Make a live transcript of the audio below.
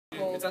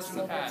It's us from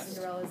the past.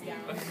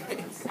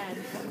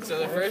 So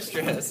the first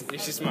dress,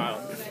 she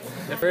smiled.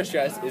 The first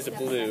dress is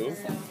blue,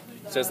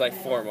 so it's like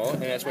formal,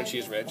 and that's when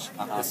she's rich.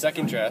 The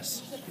second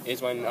dress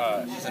is when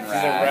she's in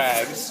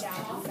rags.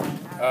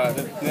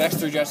 The next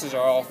three dresses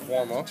are all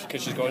formal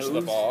because she's going to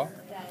the ball.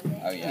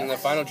 Oh yeah. And the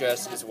final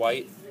dress is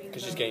white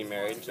because she's getting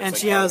married. So and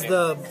like she has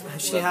the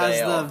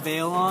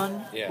veil on,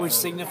 which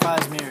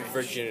signifies marriage.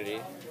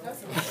 Virginity.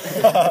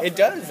 It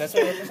does. That's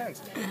what it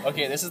represents.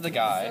 Okay, this is the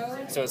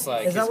guy. So it's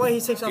like. Is that why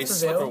he takes off the veil?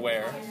 Slipper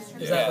wear.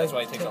 Yeah, that's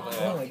why he takes off the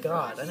veil. Oh my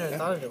god, I never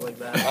thought of it like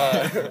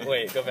that.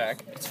 Wait, go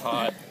back. It's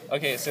hot.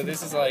 Okay, so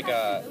this is like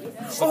oh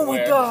my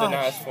god. So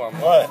now it's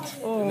formal. What?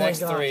 Oh the next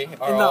three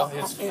are all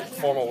his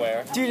formal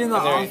wear. Dude, in the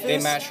office, they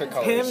match her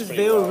colors. Pam's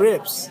veil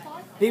rips.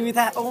 Maybe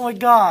that. Oh my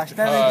gosh,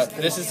 that is.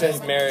 This is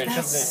his marriage.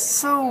 That's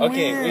so weird.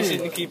 Okay, we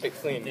should keep it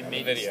clean in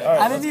the video.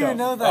 Right, I didn't even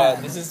know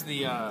that. This is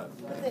the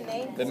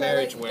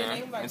marriage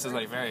wear. This is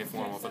like very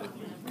formal for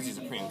because he's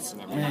a prince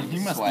and everything. Man, he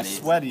must be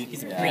sweaty.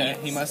 He's a prince.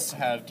 He must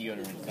have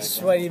deodorant.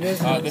 Sweaty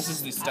business. This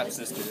is the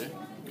stepsister.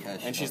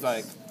 And she's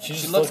like,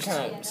 she looks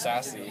kind of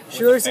sassy.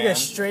 She looks like a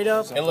straight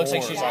up. It looks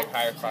like she's like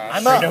higher class.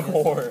 I'm a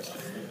whore.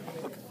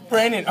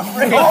 Brandon,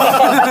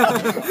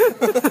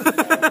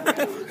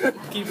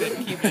 keep it.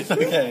 It's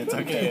okay, it's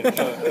okay.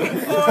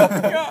 Oh my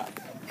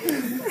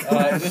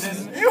god. This is.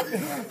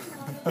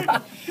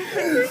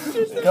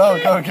 Go.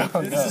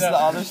 This is the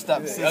other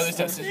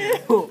stepsister.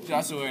 She's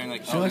also wearing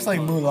like. She looks like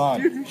Mulan.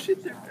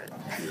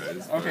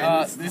 Okay.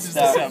 This is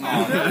the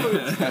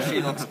stepmom. She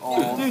looks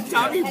old. Dude,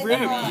 Tommy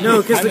ripped.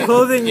 No, because the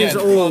clothing is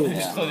old.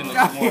 His clothing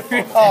looks more.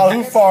 Oh,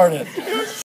 who farted?